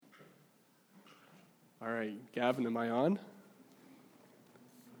All right, Gavin, am I on?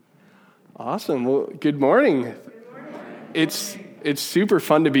 Awesome. Well, good morning. Good morning. It's super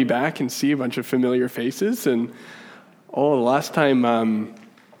fun to be back and see a bunch of familiar faces. And the last time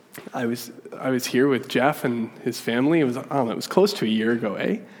I was here with Jeff and his family, it was close to a year ago,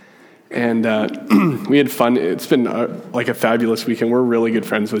 eh? And we had fun. It's been like a fabulous weekend. We're really good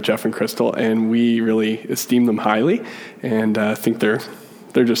friends with Jeff and Crystal, and we really esteem them highly, and think they're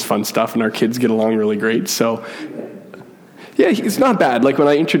just fun stuff, and our kids get along really great. So, yeah, it's not bad. Like when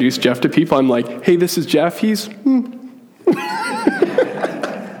I introduce Jeff to people, I'm like, hey, this is Jeff. He's not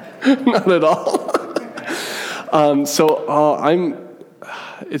at all.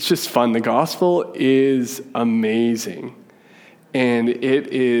 It's just fun. The gospel is amazing. And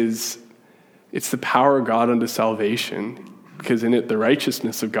it's the power of God unto salvation, because in it the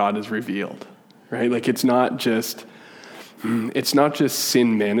righteousness of God is revealed, right? Like it's not just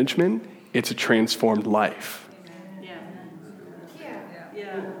sin management; it's a transformed life. Yeah.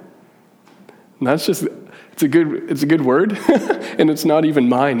 And that's just it's a good word, and it's not even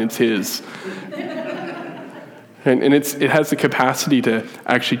mine; it's His. And it has the capacity to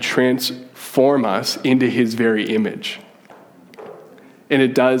actually transform us into His very image. And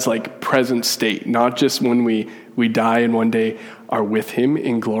it does like present state, not just when we die and one day are with Him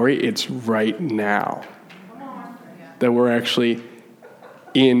in glory. It's right now that we're actually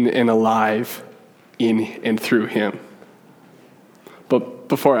in and alive in and through Him. But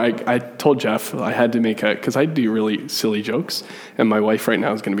before I told Jeff I had to make because I do really silly jokes, and my wife right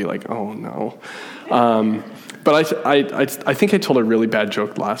now is going to be like, oh no. But I think I told a really bad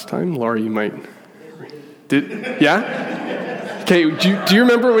joke last time. Laura, you might. Yeah? Okay, do you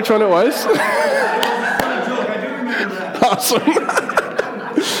remember which one it was? Awesome.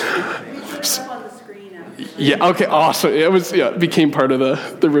 Yeah, okay, awesome. It became part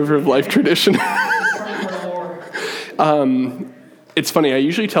of the River of Life tradition. It's funny, I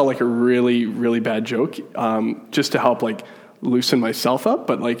usually tell like a really, really bad joke just to help like loosen myself up,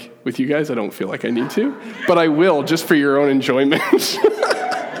 but like with you guys, I don't feel like I need to. But I will, just for your own enjoyment.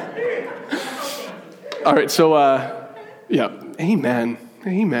 All right, so, yeah. Amen.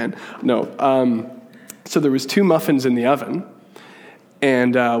 No. So there was 2 muffins in the oven,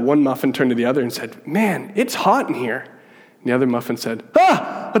 and one muffin turned to the other and said, "Man, it's hot in here." And the other muffin said,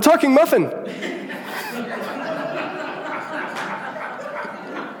 "Ah, a talking muffin."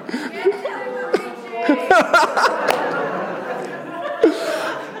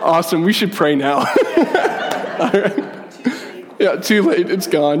 Awesome. We should pray now. All right. Yeah, too late. It's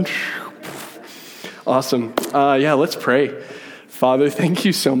gone. Awesome. Let's pray. Father, thank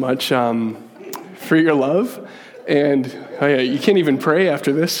you so much for your love. And you can't even pray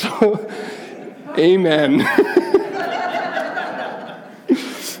after this. So, amen.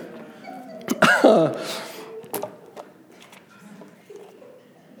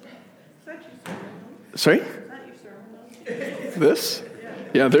 Sorry? This?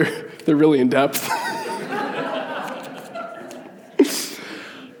 Yeah, they're really in depth.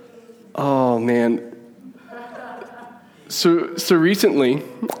 Oh, man. So recently,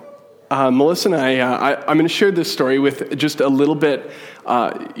 Melissa and I'm going to share this story with just a little bit.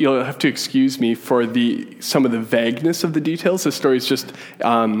 You'll have to excuse me for some of the vagueness of the details. The story is just,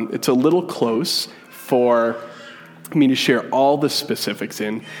 it's a little close for me to share all the specifics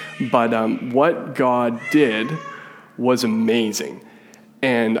in. But what God did was amazing.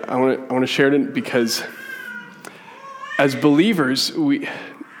 And I want to share it because as believers, we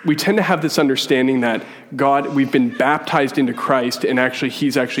tend to have this understanding that we've been baptized into Christ, and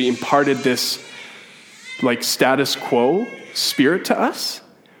He's actually imparted this like status quo spirit to us,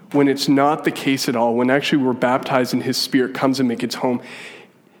 when it's not the case at all. When actually we're baptized and His Spirit comes and makes its home,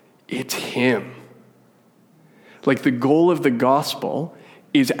 it's Him. Like the goal of the gospel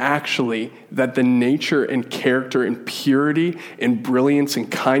is actually that the nature and character and purity and brilliance and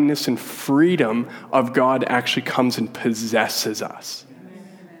kindness and freedom of God actually comes and possesses us.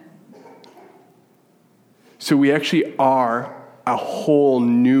 So we actually are a whole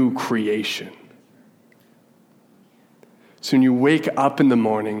new creation. So when you wake up in the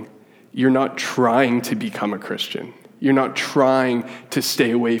morning, you're not trying to become a Christian. You're not trying to stay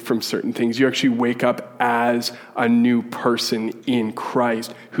away from certain things. You actually wake up as a new person in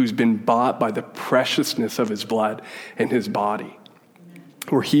Christ who's been bought by the preciousness of His blood and His body.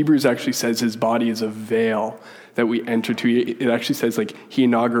 Where Hebrews actually says His body is a veil that we enter to. It actually says like He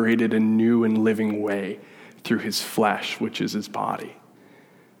inaugurated a new and living way through His flesh, which is His body.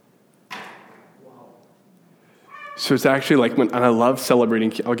 So it's actually like and I love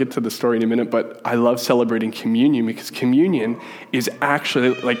celebrating, I'll get to the story in a minute, but I love celebrating communion because communion is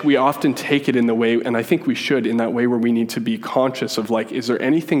actually, like, we often take it in the way, and I think we should, in that way where we need to be conscious of, like, is there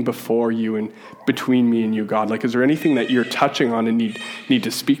anything before you and between me and you, God? Like, is there anything that you're touching on and need to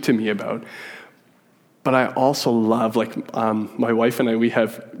speak to me about? But I also love, like, my wife and I,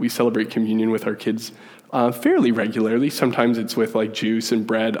 we celebrate communion with our kids fairly regularly. Sometimes it's with like juice and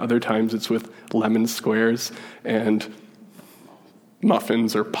bread. Other times it's with lemon squares and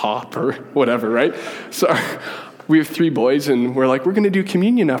muffins or pop or whatever, right? So we have 3 boys and we're like, we're going to do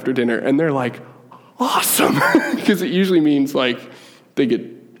communion after dinner. And they're like, awesome. Because it usually means like they get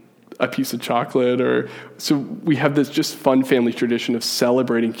a piece of chocolate so we have this just fun family tradition of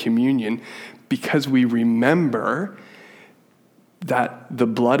celebrating communion because we remember that the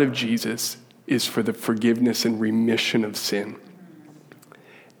blood of Jesus is for the forgiveness and remission of sin.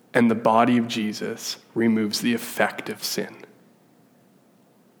 And the body of Jesus removes the effect of sin.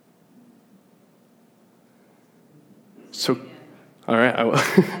 So, all right, I will.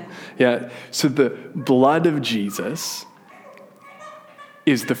 Yeah, so the blood of Jesus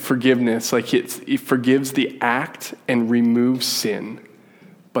is the forgiveness, like it forgives the act and removes sin,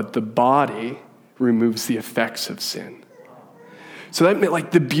 but the body removes the effects of sin. So that,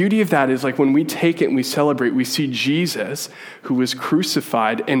 like, the beauty of that is, like, when we take it and we celebrate, we see Jesus, who was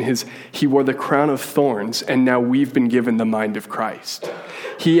crucified, and he wore the crown of thorns, and now we've been given the mind of Christ.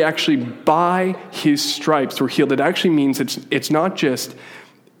 He actually, by his stripes, were healed. It actually means it's not just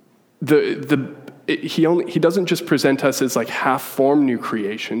he doesn't just present us as like half-formed new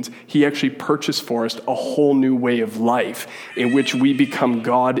creations. He actually purchased for us a whole new way of life in which we become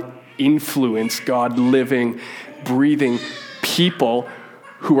God-influenced, God-living, breathing people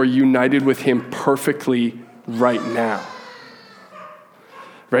who are united with him perfectly right now.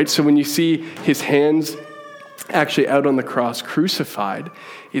 Right? So when you see his hands actually out on the cross crucified,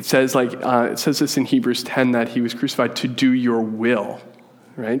 it says this in Hebrews 10 that he was crucified to do your will.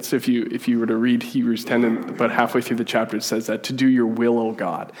 Right? So if you were to read Hebrews 10 and about halfway through the chapter, it says that to do your will, O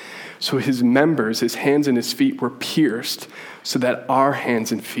God. So his members, his hands and his feet were pierced so that our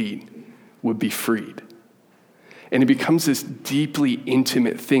hands and feet would be freed. And it becomes this deeply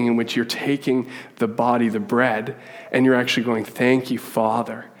intimate thing in which you're taking the body, the bread, and you're actually going, thank you,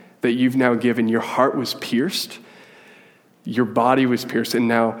 Father, that you've now given. Your heart was pierced, your body was pierced, and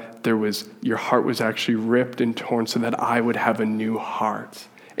now your heart was actually ripped and torn so that I would have a new heart.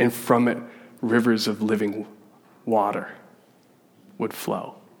 And from it, rivers of living water would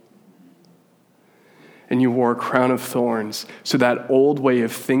flow. And you wore a crown of thorns, so that old way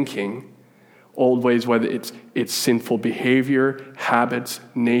of thinking, old ways, whether it's sinful behavior, habits,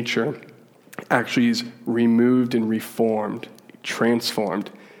 nature, actually is removed and reformed, transformed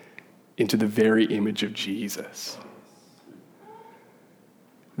into the very image of Jesus.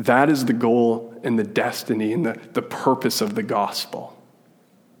 That is the goal and the destiny and the purpose of the gospel,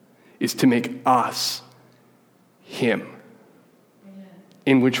 is to make us him,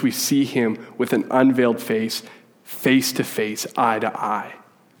 in which we see him with an unveiled face to face, eye to eye.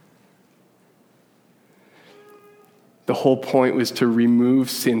 The whole point was to remove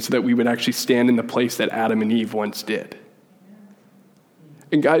sin so that we would actually stand in the place that Adam and Eve once did.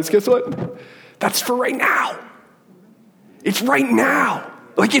 And guys, guess what? That's for right now. It's right now.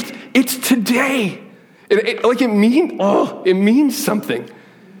 Like it's today. It means something.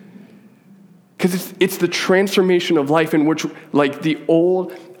 Because it's the transformation of life in which, like, the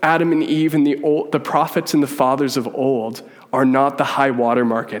old Adam and Eve and the prophets and the fathers of old are not the high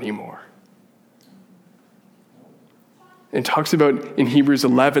watermark anymore. It talks about in Hebrews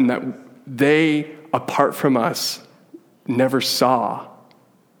 11 that they, apart from us, never saw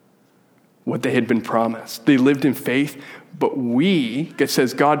what they had been promised. They lived in faith, but it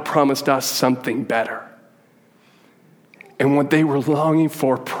says God promised us something better. And what they were longing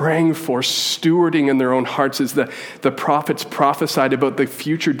for, praying for, stewarding in their own hearts is the prophets prophesied about the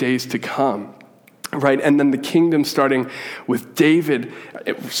future days to come. Right, and then the kingdom starting with David,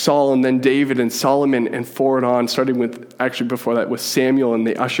 Saul, and then David and Solomon, and forward on, starting with, actually before that, with Samuel, and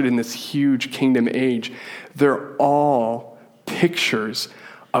they ushered in this huge kingdom age. They're all pictures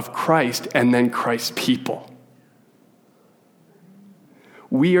of Christ and then Christ's people.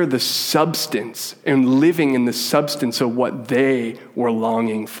 We are the substance and living in the substance of what they were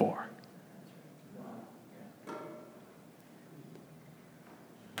longing for.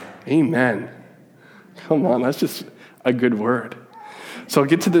 Amen. Come on, that's just a good word. So I'll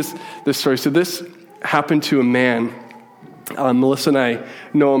get to this story. So this happened to a man. Melissa and I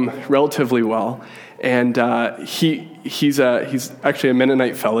know him relatively well, and he's actually a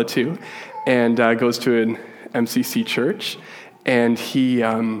Mennonite fellow too, and goes to MCC Church, and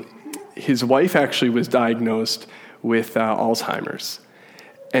his wife actually was diagnosed with Alzheimer's.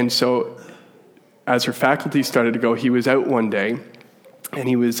 And so as her faculty started to go, he was out one day, and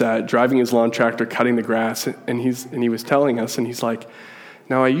he was driving his lawn tractor, cutting the grass, and he was telling us, and he's like,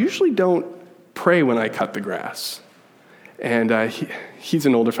 now I usually don't pray when I cut the grass. And he's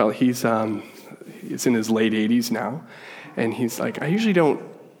an older fellow. He's in his late 80s now. And he's like, I usually don't.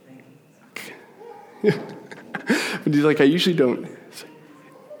 But he's like, I usually don't.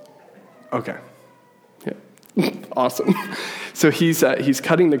 Okay. Yeah. Awesome. So he's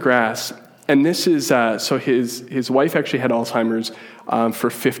cutting the grass. And this is, so his wife actually had Alzheimer's for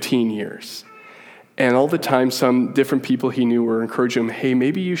 15 years. And all the time, some different people he knew were encouraging him, hey,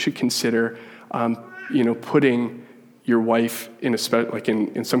 maybe you should consider, putting your wife in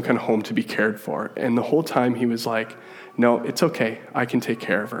in some kind of home to be cared for. And the whole time he was like, no, it's okay. I can take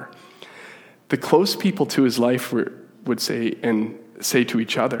care of her. The close people to his life would say to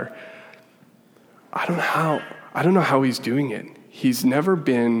each other, I don't know how he's doing it. He's never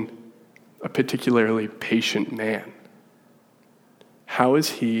been a particularly patient man. How is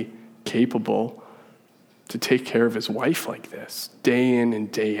he capable to take care of his wife like this, day in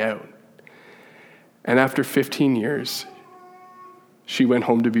and day out? And after 15 years, she went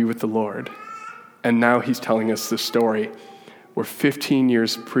home to be with the Lord. And now he's telling us the story where 15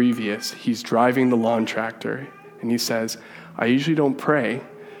 years previous, he's driving the lawn tractor, and he says, I usually don't pray,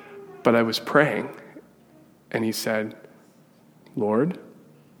 but I was praying. And he said, Lord,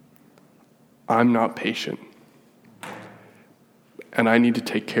 I'm not patient, and I need to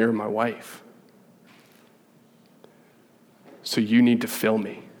take care of my wife. So you need to fill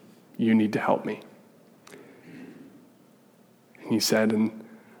me. You need to help me. He said, and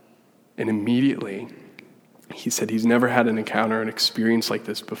immediately, he said he's never had an encounter, an experience like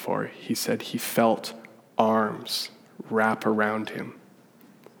this before. He said he felt arms wrap around him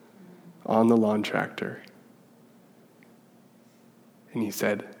on the lawn tractor. And he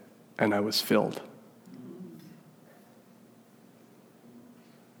said, and I was filled.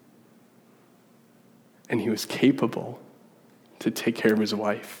 And he was capable to take care of his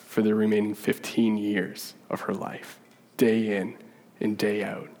wife for the remaining 15 years of her life, day in and day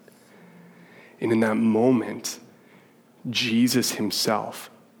out. And in that moment, Jesus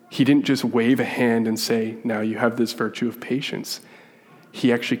himself, he didn't just wave a hand and say, now you have this virtue of patience.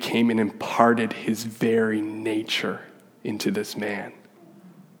 He actually came and imparted his very nature into this man.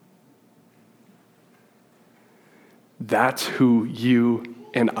 That's who you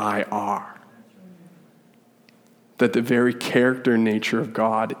and I are. That the very character and nature of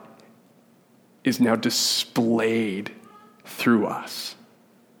God is now displayed through us.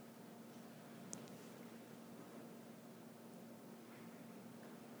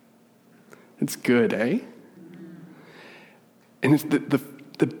 It's good, eh? And it's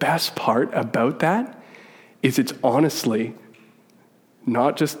the best part about that is it's honestly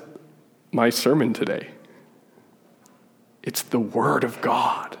not just my sermon today. It's the Word of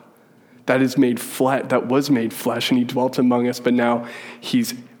God that is made flesh, that was made flesh, and he dwelt among us, but now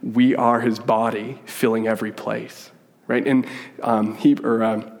we are his body filling every place. Right? And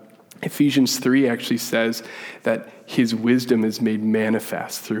Ephesians 3 actually says that his wisdom is made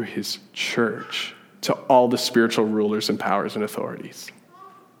manifest through his church to all the spiritual rulers and powers and authorities.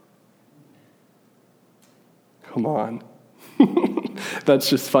 Come on. That's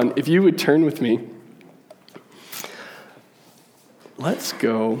just fun. If you would turn with me, let's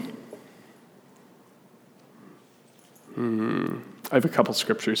go. I have a couple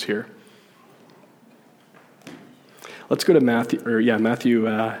scriptures here. Let's go to Matthew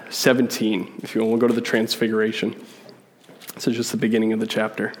 17, if you want. We'll go to the Transfiguration. So just the beginning of the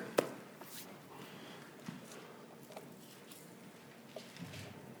chapter.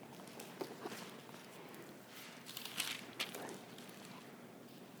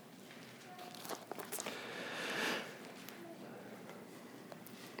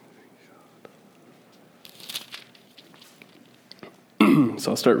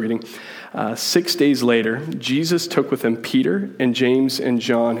 So I'll start reading. 6 days later, Jesus took with him Peter and James and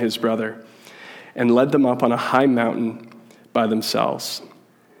John, his brother, and led them up on a high mountain by themselves.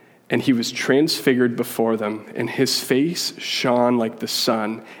 And he was transfigured before them, and his face shone like the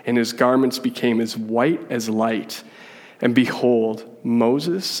sun, and his garments became as white as light. And behold,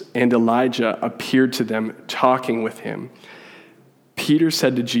 Moses and Elijah appeared to them, talking with him. Peter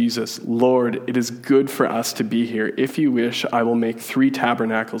said to Jesus, Lord, it is good for us to be here. If you wish, I will make 3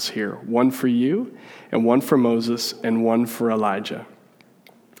 tabernacles here, one for you, and one for Moses, and one for Elijah.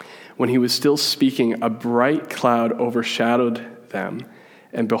 When he was still speaking, a bright cloud overshadowed them,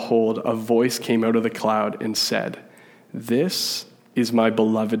 And behold, a voice came out of the cloud and said, "This is my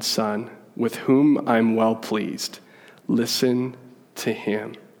beloved Son, with whom I'm well pleased. Listen to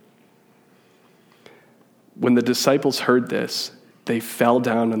him." When the disciples heard this, they fell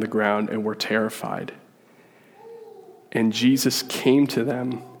down on the ground and were terrified. And Jesus came to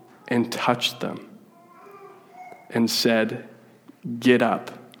them and touched them and said, "Get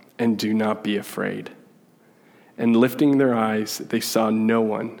up and do not be afraid." And lifting their eyes, they saw no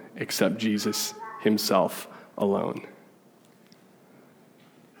one except Jesus himself alone.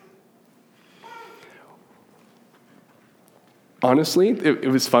 Honestly, it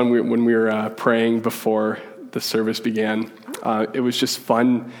was fun when we were praying before the service began. It was just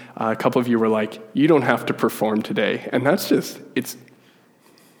fun. A couple of you were like, "You don't have to perform today." And that's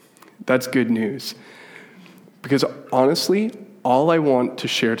good news. Because honestly, all I want to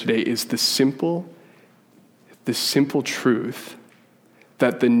share today is the simple truth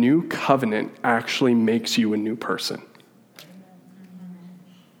that the new covenant actually makes you a new person.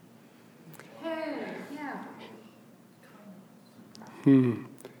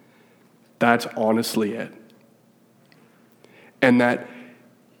 That's honestly it. And that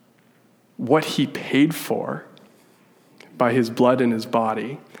what he paid for by his blood and his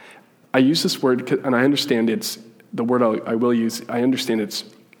body, I use this word, and I understand it's, the word I will use, I understand it's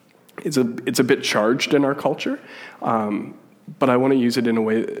a bit charged in our culture, but I want to use it in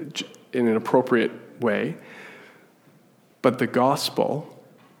an appropriate way. But the gospel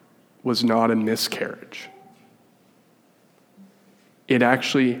was not a miscarriage. It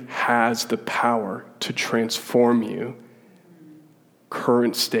actually has the power to transform you,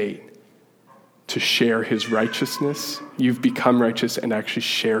 current state, to share his righteousness. You've become righteous and actually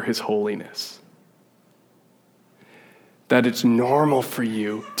share his holiness. That it's normal for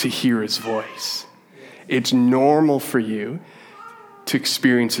you to hear his voice. It's normal for you to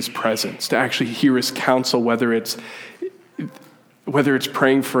experience his presence, to actually hear his counsel, whether it's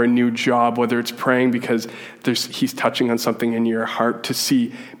praying for a new job, whether it's praying because he's touching on something in your heart, to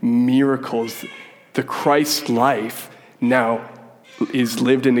see miracles. The Christ life now is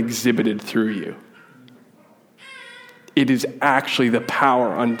lived and exhibited through you. It is actually the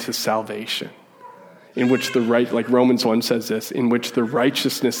power unto salvation, in which like Romans 1 says this, in which the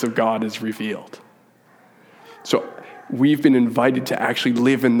righteousness of God is revealed. So we've been invited to actually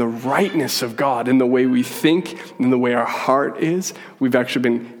live in the rightness of God, in the way we think, in the way our heart is. We've actually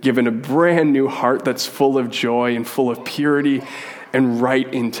been given a brand new heart that's full of joy and full of purity and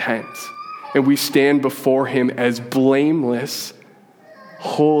right intent. And we stand before him as blameless,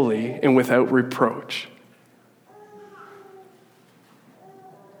 holy, and without reproach.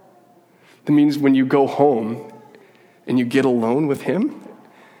 That means when you go home and you get alone with him,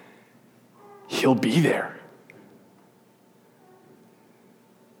 he'll be there.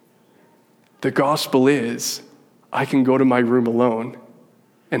 The gospel is, I can go to my room alone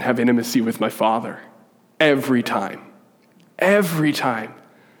and have intimacy with my Father every time. Every time.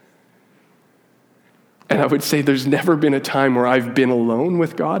 And I would say there's never been a time where I've been alone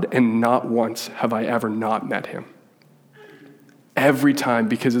with God and not once have I ever not met him. Every time,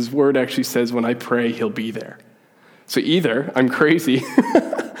 because his word actually says when I pray, he'll be there. So either I'm crazy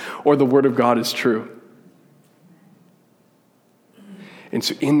or the word of God is true. And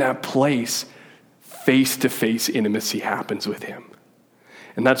so in that place, face-to-face intimacy happens with him.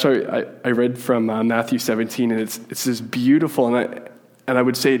 And that's why I read from Matthew 17, and it's this beautiful, and I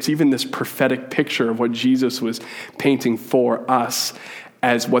would say it's even this prophetic picture of what Jesus was painting for us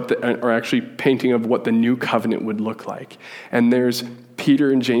as actually painting of what the new covenant would look like. And there's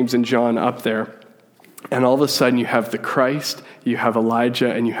Peter and James and John up there, and all of a sudden you have the Christ, you have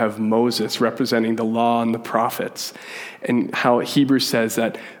Elijah, and you have Moses representing the law and the prophets. And how Hebrews says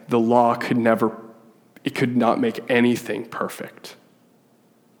that the law could not make anything perfect.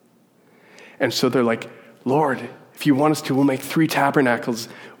 And so they're like, "Lord, if you want us to, we'll make 3 tabernacles,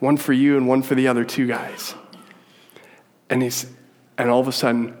 one for you and one for the other 2 guys." And all of a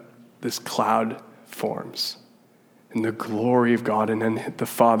sudden, this cloud forms. And the glory of God, and then the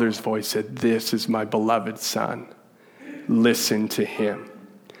Father's voice said, "This is my beloved Son. Listen to him."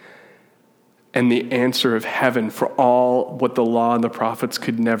 And the answer of heaven for all what the law and the prophets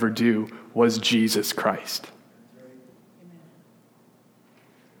could never do was Jesus Christ.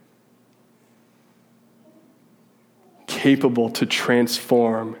 Capable to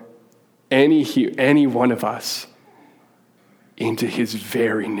transform any one of us into his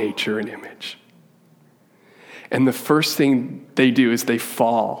very nature and image. And the first thing they do is they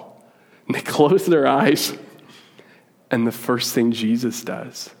fall. And they close their eyes. And the first thing Jesus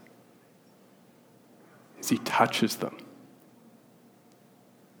does is he touches them.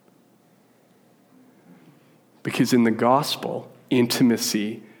 Because in the gospel,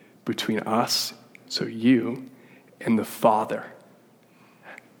 intimacy between us, so you, and the Father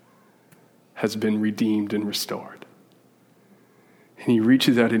has been redeemed and restored. And he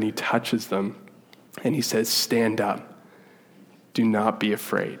reaches out and he touches them and he says, stand up. Do not be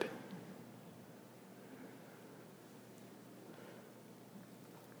afraid.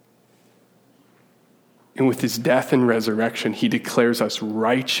 And with his death and resurrection, he declares us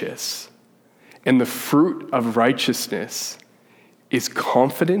righteous. And the fruit of righteousness is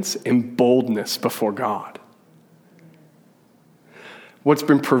confidence and boldness before God. What's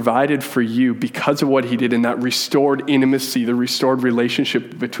been provided for you because of what he did in that restored intimacy, the restored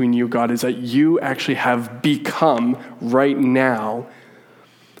relationship between you and God, is that you actually have become, right now,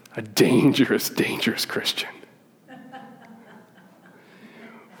 a dangerous, dangerous Christian.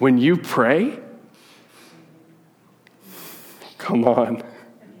 When you pray, come on,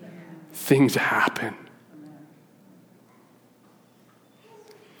 things happen.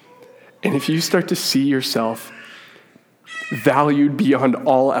 And if you start to see yourself valued beyond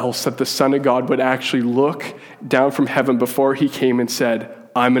all else, that the Son of God would actually look down from heaven before he came and said,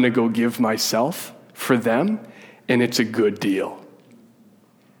 I'm going to go give myself for them, and it's a good deal.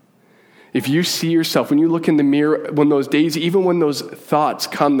 If you see yourself, when you look in the mirror, when those days, even when those thoughts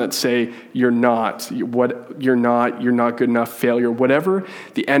come that say, you're not good enough, failure, whatever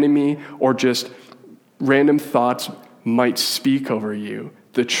the enemy or just random thoughts might speak over you,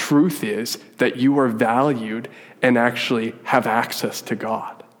 the truth is that you are valued and actually have access to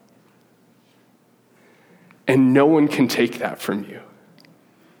God. And no one can take that from you.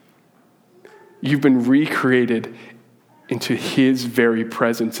 You've been recreated into his very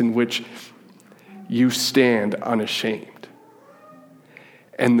presence in which you stand unashamed.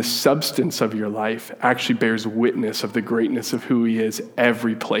 And the substance of your life actually bears witness of the greatness of who he is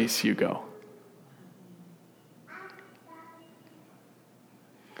every place you go.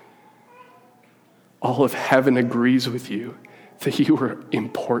 All of heaven agrees with you that you are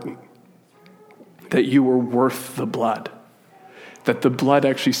important, that you are worth the blood, that the blood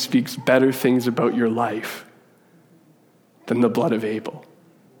actually speaks better things about your life than the blood of Abel.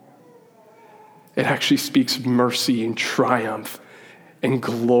 It actually speaks mercy and triumph and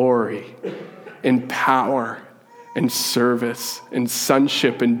glory and power and service and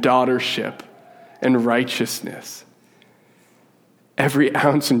sonship and daughtership and righteousness. Every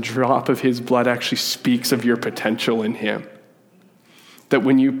ounce and drop of his blood actually speaks of your potential in him. That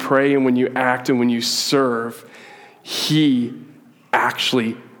when you pray and when you act and when you serve, he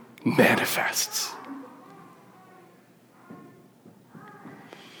actually manifests.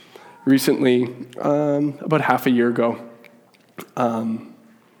 Recently, about half a year ago, I'll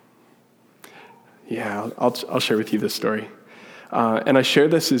share with you this story. And I share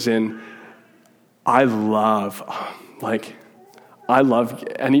this as in, I love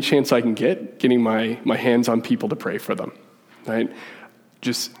any chance I can get getting my hands on people to pray for them, right?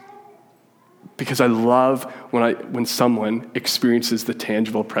 Just because I love when someone experiences the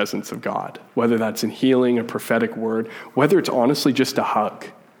tangible presence of God, whether that's in healing, a prophetic word, whether it's honestly just a hug,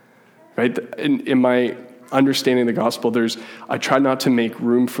 right? In my understanding of the gospel, I try not to make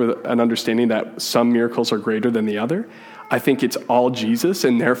room for an understanding that some miracles are greater than the other. I think it's all Jesus,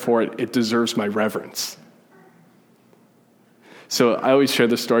 and therefore it deserves my reverence. So I always share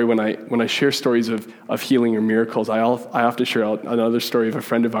this story when I share stories of healing or miracles. I often share another story of a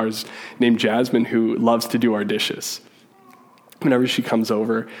friend of ours named Jasmine who loves to do our dishes. Whenever she comes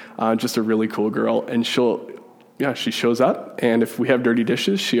over, just a really cool girl, and she shows up, and if we have dirty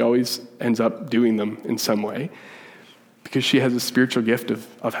dishes, she always ends up doing them in some way because she has a spiritual gift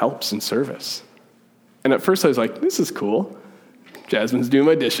of helps and service. And at first I was like, this is cool. Jasmine's doing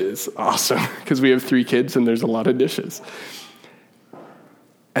my dishes. Awesome. Because we have 3 kids and there's a lot of dishes.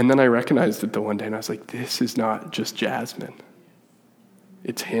 And then I recognized it the one day, and I was like, this is not just Jasmine.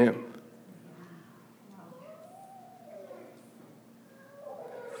 It's him.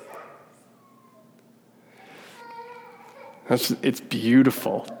 It's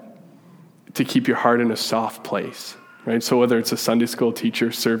beautiful to keep your heart in a soft place, right? So whether it's a Sunday school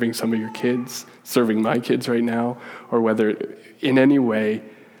teacher serving some of your kids, serving my kids right now, or whether in any way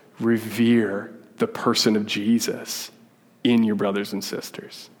revere the person of Jesus in your brothers and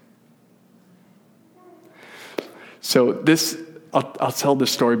sisters. So I'll tell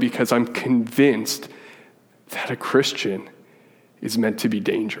this story because I'm convinced that a Christian is meant to be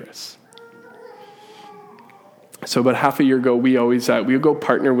dangerous. So about half a year ago, we would go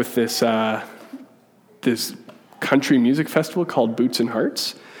partner with this country music festival called Boots and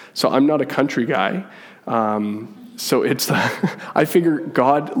Hearts. So I'm not a country guy, So it's, I figure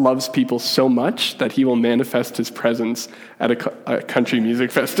God loves people so much that he will manifest his presence at a country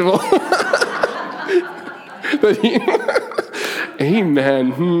music festival.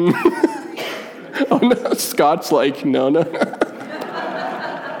 Amen. Oh no, Scott's like, no.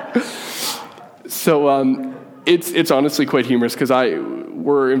 So it's honestly quite humorous because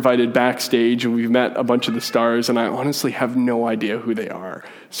we're invited backstage and we've met a bunch of the stars and I honestly have no idea who they are.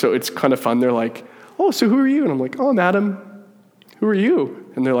 So it's kind of fun. They're like, oh, so who are you? And I'm like, oh, I'm Adam. Who are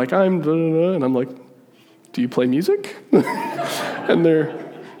you? And they're like, I'm blah, blah, blah. And I'm like, do you play music? And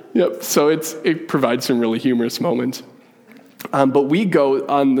yep. So it provides some really humorous moments. But we go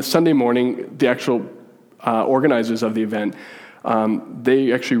on the Sunday morning, the actual organizers of the event,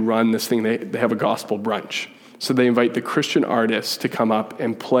 they actually run this thing. They have a gospel brunch. So they invite the Christian artists to come up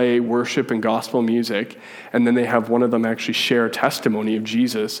and play worship and gospel music. And then they have one of them actually share a testimony of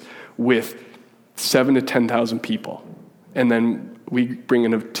Jesus with 7,000 to 10,000 people. And then we bring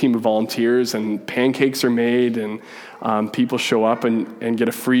in a team of volunteers and pancakes are made and people show up and get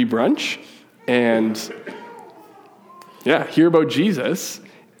a free brunch and hear about Jesus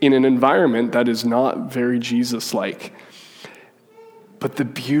in an environment that is not very Jesus-like. But the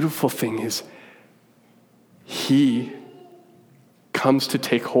beautiful thing is he comes to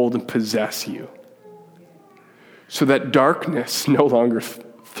take hold and possess you so that darkness no longer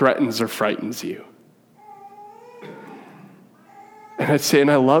threatens or frightens you. And I'd say,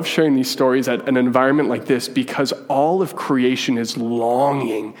 and I love sharing these stories at an environment like this because all of creation is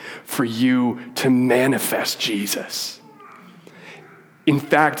longing for you to manifest Jesus. In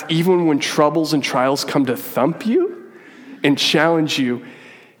fact, even when troubles and trials come to thump you and challenge you,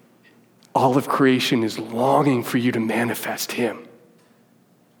 all of creation is longing for you to manifest him.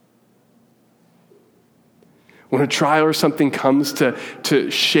 When a trial or something comes to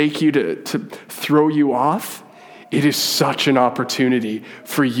shake you, to throw you off, it is such an opportunity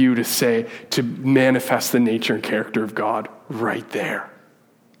for you to manifest the nature and character of God right there.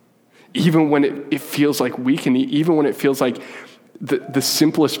 Even when it feels like weakening, even when it feels like the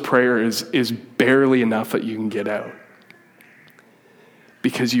simplest prayer is barely enough that you can get out.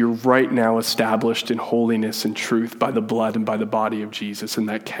 Because you're right now established in holiness and truth by the blood and by the body of Jesus, and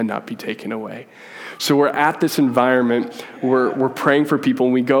that cannot be taken away. So we're at this environment, we're praying for people,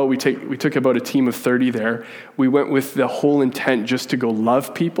 and we took about a team of 30 there. We went with the whole intent just to go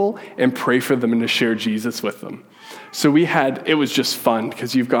love people and pray for them and to share Jesus with them. So it was just fun,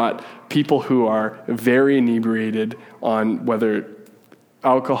 because you've got people who are very inebriated on whether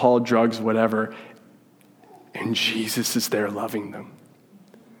alcohol, drugs, whatever, and Jesus is there loving them.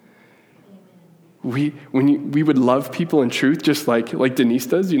 We would love people in truth, just like Denise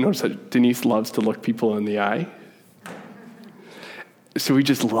does. You notice that Denise loves to look people in the eye. So we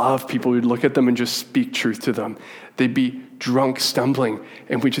just love people. We'd look at them and just speak truth to them. They'd be drunk, stumbling,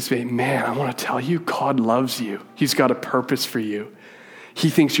 and we'd just say, man, I want to tell you, God loves you. He's got a purpose for you. He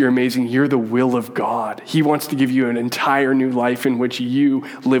thinks you're amazing. You're the will of God. He wants to give you an entire new life in which you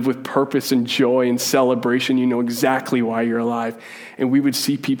live with purpose and joy and celebration. You know exactly why you're alive. And we would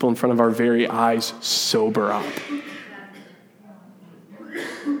see people in front of our very eyes sober up.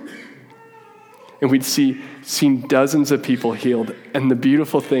 And we'd seen dozens of people healed. And the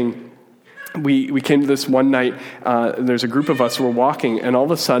beautiful thing, we came to this one night, there's a group of us who were walking, and all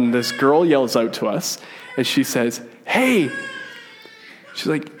of a sudden this girl yells out to us, and she says, hey, she's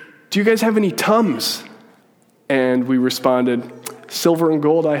like, do you guys have any Tums? And we responded, silver and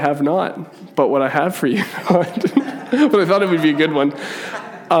gold I have not, but what I have for you. But I thought it would be a good one.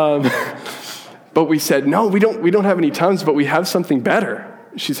 But we said, no, we don't have any Tums, but we have something better.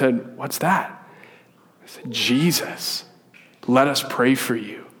 She said, what's that? I said, Jesus, let us pray for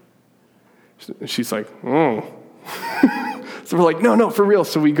you. She's like, oh. So we're like, no, for real.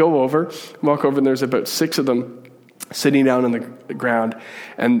 So we walk over, and there's about 6 of them sitting down on the ground,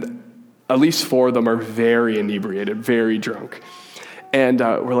 and at least 4 of them are very inebriated, very drunk. And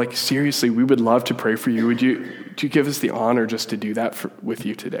we're like, seriously, we would love to pray for you. Would you give us the honor just to do that with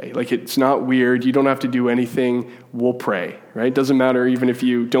you today? Like, it's not weird. You don't have to do anything. We'll pray, right? Doesn't matter even if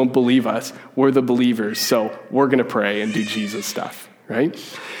you don't believe us. We're the believers, so we're going to pray and do Jesus stuff, right?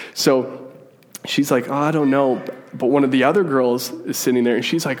 So she's like, oh, I don't know. But one of the other girls is sitting there, and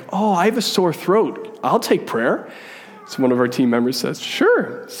she's like, oh, I have a sore throat. I'll take prayer. So one of our team members says,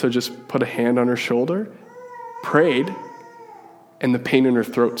 sure. So just put a hand on her shoulder, prayed, and the pain in her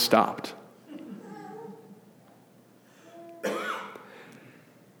throat stopped.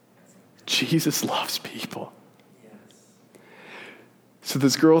 Jesus loves people. So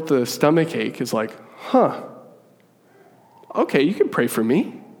this girl with the stomach ache is like, okay, you can pray for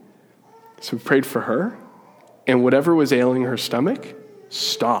me. So we prayed for her, and whatever was ailing her stomach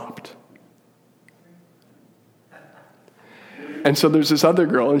stopped. And so there's this other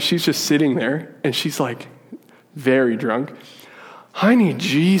girl, and she's just sitting there, and she's like very drunk. I need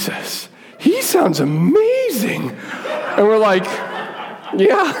Jesus. He sounds amazing. And we're like,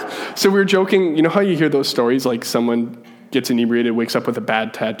 yeah. So we were joking, you know how you hear those stories, like someone gets inebriated, wakes up with a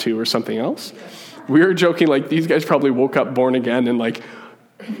bad tattoo or something else? We were joking, like, these guys probably woke up born again and, like,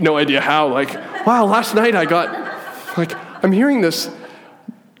 no idea how. Like, wow, last night I got, like, I'm hearing this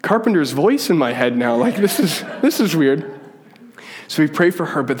carpenter's voice in my head now. Like, this is weird. So we pray for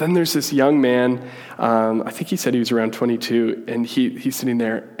her, but then there's this young man, I think he said he was around 22, and he's sitting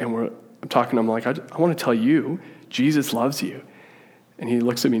there, and I'm talking to him, like, I want to tell you, Jesus loves you. And he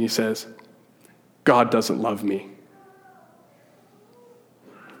looks at me and he says, God doesn't love me.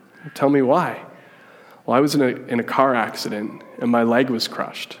 Tell me why. Well, I was in a car accident, and my leg was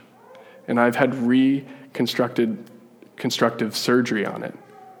crushed, and I've had constructive surgery on it.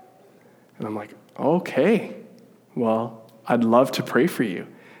 And I'm like, okay, well, I'd love to pray for you.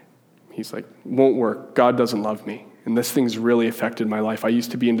 He's like, won't work. God doesn't love me. And this thing's really affected my life. I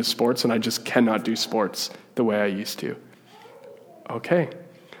used to be into sports, and I just cannot do sports the way I used to. Okay,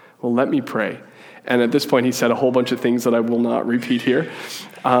 well, let me pray. And at this point, he said a whole bunch of things that I will not repeat here.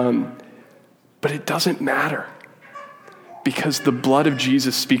 But it doesn't matter, because the blood of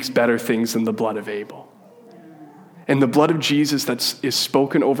Jesus speaks better things than the blood of Abel. And the blood of Jesus that is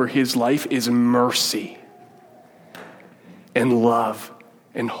spoken over his life is mercy and love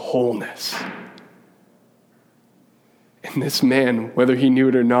and wholeness. And this man, whether he knew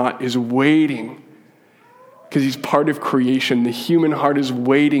it or not, is waiting, because he's part of creation. The human heart is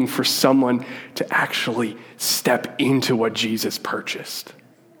waiting for someone to actually step into what Jesus purchased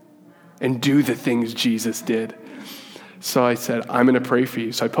and do the things Jesus did. So I said, I'm going to pray for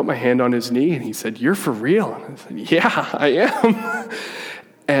you. So I put my hand on his knee, and he said, you're for real? And I said, yeah, I am.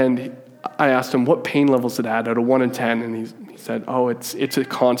 And I asked him, what pain levels it at out of 1 and 10? And he said, oh, it's a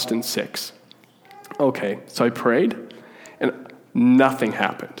constant 6. Okay, so I prayed, and nothing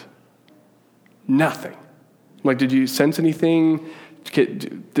happened. Nothing. I'm like, did you sense anything?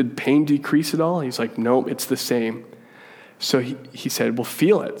 Did pain decrease at all? He's like, nope, it's the same. So he said, well,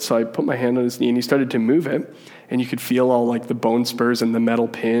 feel it. So I put my hand on his knee, and he started to move it, and you could feel all like the bone spurs and the metal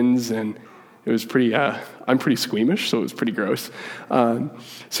pins, and it was pretty, I'm pretty squeamish, so it was pretty gross. So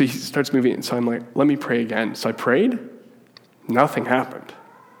he starts moving it, and so I'm like, let me pray again. So I prayed, nothing happened.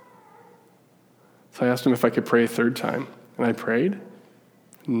 So I asked him if I could pray a third time, and I prayed,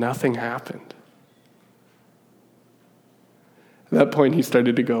 nothing happened. At that point, he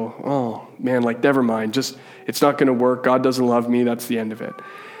started to go, oh, man, like, never mind. Just, it's not going to work. God doesn't love me. That's the end of it.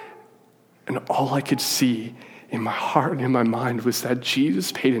 And all I could see in my heart and in my mind was that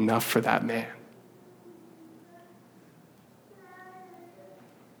Jesus paid enough for that man.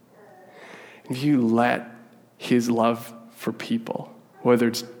 If you let his love for people, whether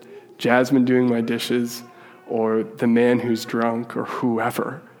it's Jasmine doing my dishes or the man who's drunk or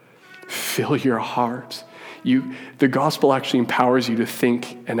whoever, fill your heart. The gospel actually empowers you to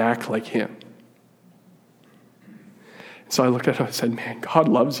think and act like him. So I looked at him and said, man, God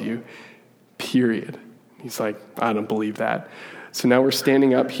loves you, period. He's like, I don't believe that. So now we're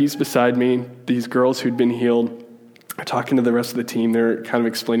standing up. He's beside me. These girls who'd been healed are talking to the rest of the team. They're kind of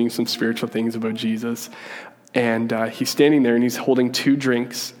explaining some spiritual things about Jesus. And he's standing there, and he's holding 2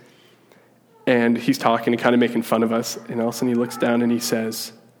 drinks. And he's talking and kind of making fun of us. And all of a sudden he looks down and he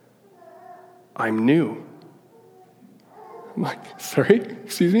says, I'm new. I'm like, sorry,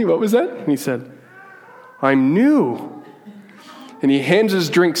 excuse me, what was that? And he said, I'm new. And he hands his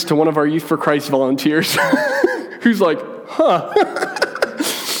drinks to one of our Youth for Christ volunteers who's like, huh.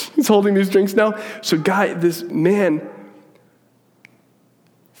 He's holding these drinks now. So this man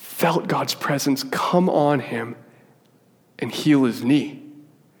felt God's presence come on him and heal his knee.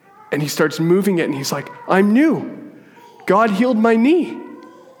 And he starts moving it, and he's like, I'm new. God healed my knee.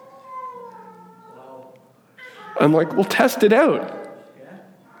 I'm like, well, test it out.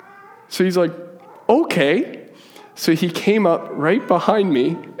 So he's like, okay. So he came up right behind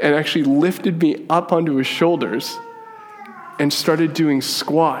me and actually lifted me up onto his shoulders and started doing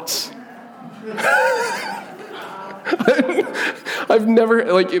squats. I've never,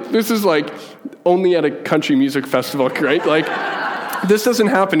 this is only at a country music festival, right? This doesn't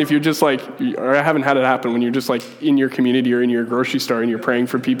happen if you're just or I haven't had it happen when you're just in your community or in your grocery store and you're praying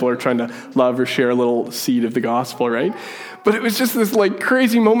for people or trying to love or share a little seed of the gospel, right? But it was just this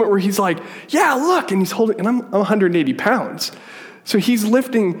crazy moment where he's like, yeah, look, and he's holding, and I'm 180 pounds. So he's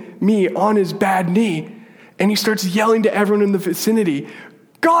lifting me on his bad knee, and he starts yelling to everyone in the vicinity,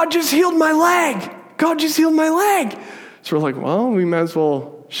 God just healed my leg. God just healed my leg. So we're like, well, we might as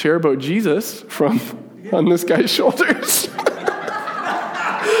well share about Jesus from on this guy's shoulders.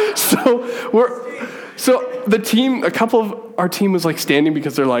 So the team, a couple of our team was like standing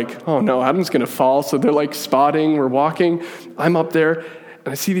because they're like, oh no, Adam's going to fall. So they're like spotting, we're walking. I'm up there and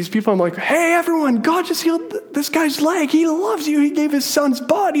I see these people. I'm like, hey, everyone, God just healed this guy's leg. He loves you. He gave his son's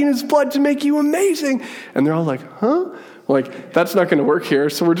body and his blood to make you amazing. And they're all like, huh? Like, that's not going to work here.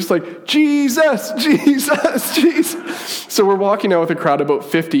 So we're just like, Jesus, Jesus, Jesus. So we're walking out with a crowd of about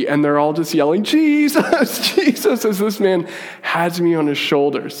 50 and they're all just yelling, Jesus, Jesus, as this man has me on his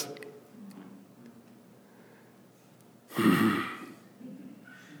shoulders.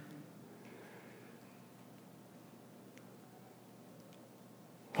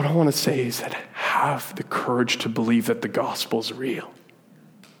 What I want to say is that have the courage to believe that the gospel's real.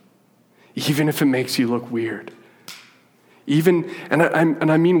 Even if it makes you look weird. Even, and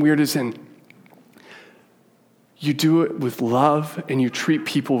I mean weird as in, you do it with love and you treat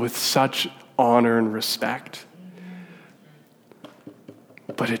people with such honor and respect.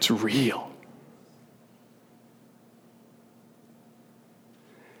 But it's real.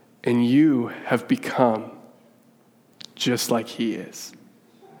 And you have become just like he is.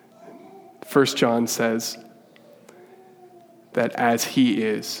 1 John says that as he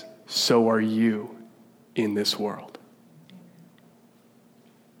is, so are you in this world.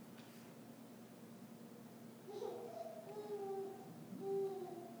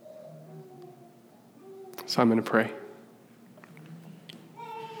 So I'm going to pray.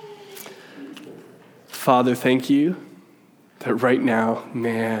 Father, thank you that right now,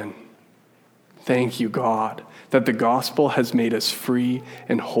 man, thank you, God, that the gospel has made us free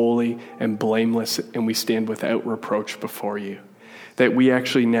and holy and blameless, and we stand without reproach before you. That we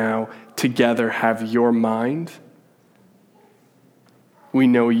actually now together have your mind. We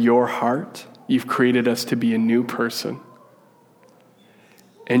know your heart. You've created us to be a new person.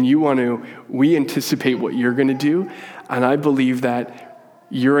 And we anticipate what you're going to do, and I believe that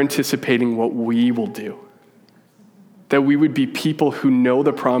you're anticipating what we will do. That we would be people who know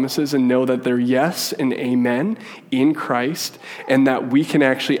the promises and know that they're yes and amen in Christ, and that we can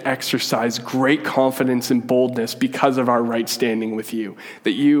actually exercise great confidence and boldness because of our right standing with you.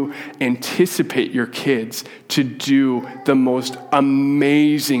 That you anticipate your kids to do the most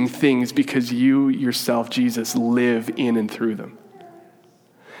amazing things because you yourself, Jesus, live in and through them.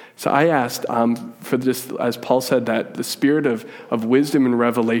 So I asked for this, as Paul said, that the spirit of wisdom and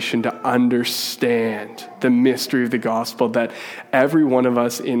revelation to understand the mystery of the gospel, that every one of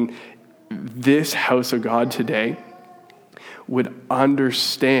us in this house of God today would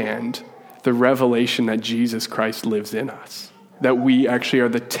understand the revelation that Jesus Christ lives in us, that we actually are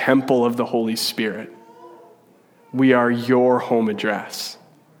the temple of the Holy Spirit. We are your home address.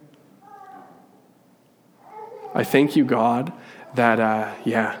 I thank you, God,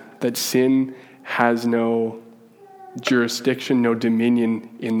 that sin has no jurisdiction, no dominion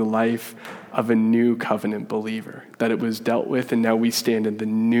in the life of a new covenant believer, that it was dealt with and now we stand in the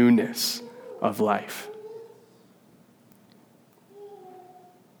newness of life.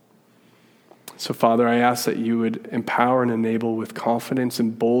 So, Father, I ask that you would empower and enable with confidence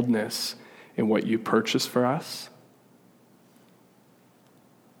and boldness in what you purchased for us,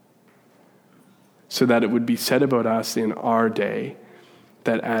 so that it would be said about us in our day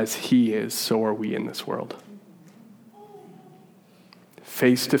that as he is, so are we in this world.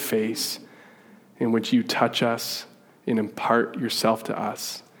 Face to face, in which you touch us and impart yourself to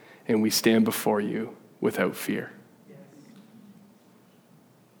us, and we stand before you without fear.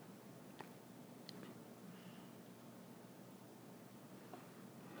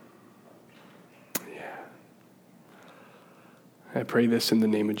 Yeah. I pray this in the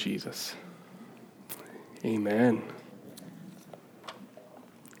name of Jesus. Amen.